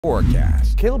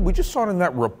Forecast. Caleb, we just saw it in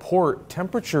that report,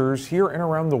 temperatures here and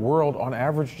around the world on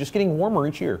average just getting warmer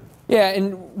each year. Yeah,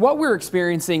 and what we're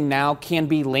experiencing now can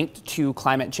be linked to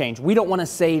climate change. We don't want to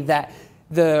say that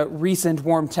the recent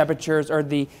warm temperatures are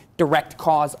the direct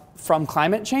cause from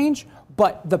climate change,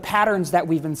 but the patterns that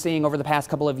we've been seeing over the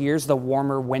past couple of years, the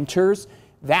warmer winters,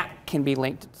 that can be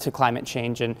linked to climate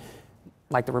change. And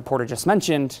like the reporter just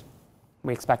mentioned,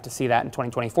 we expect to see that in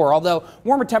 2024. Although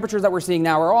warmer temperatures that we're seeing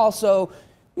now are also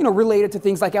related to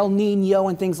things like El Nino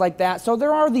and things like that. So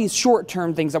there are these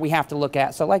short-term things that we have to look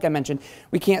at. So like I mentioned,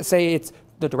 we can't say it's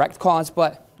the direct cause,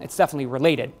 but it's definitely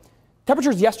related.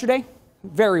 Temperatures yesterday,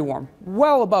 very warm,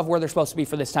 well above where they're supposed to be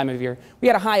for this time of year. We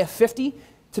had a high of 50.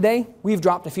 Today, we've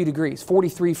dropped a few degrees,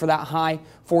 43 for that high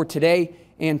for today.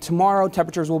 And tomorrow,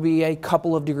 temperatures will be a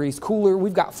couple of degrees cooler.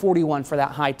 We've got 41 for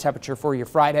that high temperature for your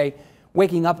Friday.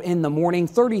 Waking up in the morning,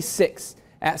 36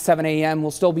 at 7 a.m. We'll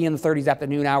still be in the 30s at the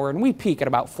noon hour, and we peak at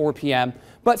about 4 p.m.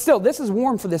 But still, this is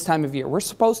warm for this time of year. We're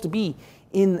supposed to be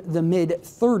in the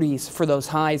mid-30s for those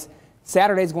highs.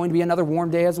 Saturday is going to be another warm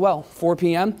day as well. 4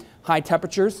 p.m., high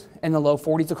temperatures in the low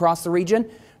 40s across the region.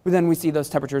 But then we see those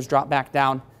temperatures drop back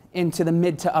down into the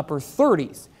mid to upper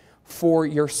 30s for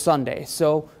your Sunday.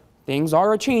 So things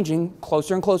are changing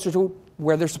closer and closer to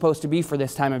where they're supposed to be for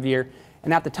this time of year.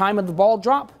 And at the time of the ball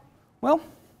drop, well,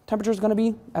 temperature is going to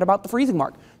be at about the freezing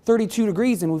mark, 32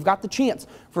 degrees, and we've got the chance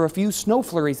for a few snow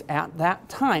flurries at that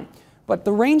time. But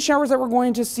the rain showers that we're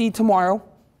going to see tomorrow,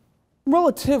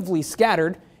 relatively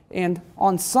scattered, and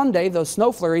on Sunday, those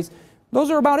snow flurries,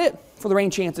 those are about it for the rain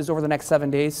chances over the next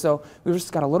 7 days. So we've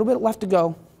just got a little bit left to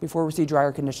go before we see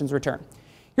drier conditions return.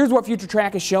 Here's what Future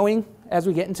Track is showing as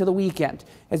we get into the weekend.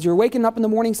 As you're waking up in the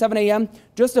morning, 7 a.m.,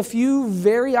 just a few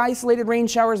very isolated rain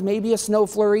showers, maybe a snow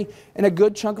flurry, and a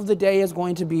good chunk of the day is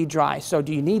going to be dry. So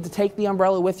do you need to take the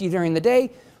umbrella with you during the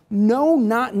day? No,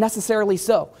 not necessarily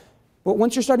so. But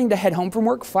once you're starting to head home from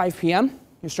work, 5 p.m.,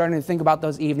 you're starting to think about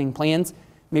those evening plans.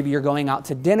 Maybe you're going out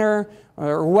to dinner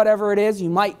or whatever it is. You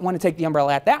might want to take the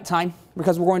umbrella at that time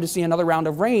because we're going to see another round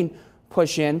of rain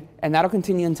push in, and that'll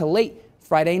continue until late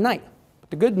Friday night.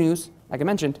 The good news, like I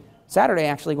mentioned, Saturday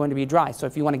actually going to be dry. So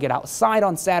if you want to get outside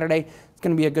on Saturday, it's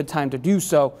going to be a good time to do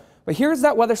so. But here's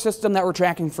that weather system that we're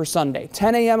tracking for Sunday.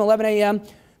 10 a.m., 11 a.m.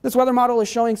 This weather model is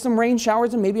showing some rain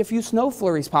showers and maybe a few snow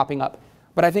flurries popping up.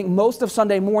 But I think most of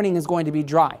Sunday morning is going to be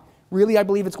dry. Really, I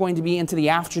believe it's going to be into the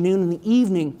afternoon and the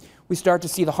evening we start to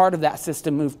see the heart of that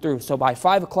system move through. So by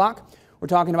 5 o'clock, we're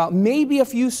talking about maybe a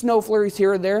few snow flurries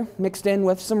here or there mixed in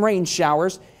with some rain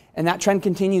showers. And that trend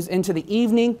continues into the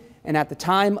evening and at the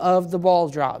time of the ball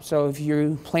drop. So if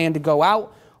you plan to go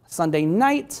out Sunday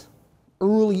night,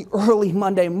 early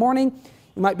Monday morning,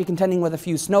 you might be contending with a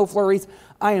few snow flurries.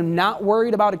 I am not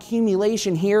worried about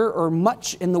accumulation here or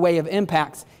much in the way of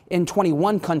impacts in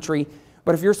 21 country.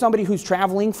 But if you're somebody who's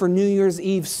traveling for New Year's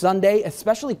Eve Sunday,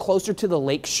 especially closer to the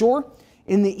lake shore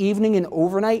in the evening and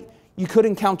overnight, you could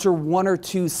encounter one or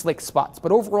two slick spots.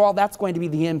 But overall, that's going to be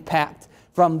the impact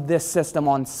from this system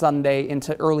on Sunday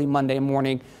into early Monday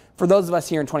morning. For those of us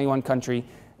here in 21 country,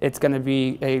 it's going to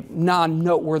be a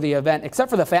non-noteworthy event, except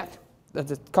for the fact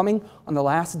that it's coming on the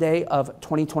last day of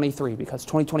 2023, because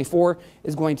 2024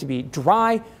 is going to be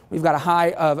dry. We've got a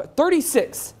high of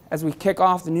 36 as we kick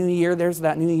off the new year. There's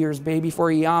that New Year's baby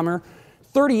for Yammer.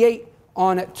 38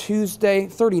 on Tuesday,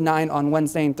 39 on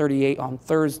Wednesday, and 38 on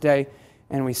Thursday.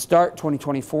 And we start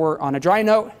 2024 on a dry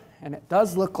note, and it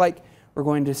does look like we're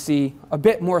going to see a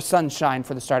bit more sunshine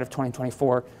for the start of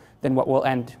 2024 than what we'll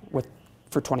end with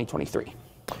for 2023.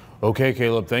 Okay,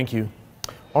 Caleb, thank you.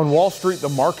 On Wall Street, the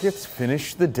markets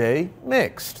finished the day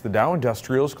mixed. The Dow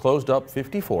Industrials closed up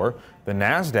 54, the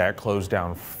NASDAQ closed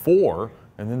down 4,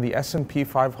 and then the S&P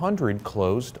 500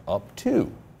 closed up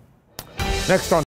 2. Next on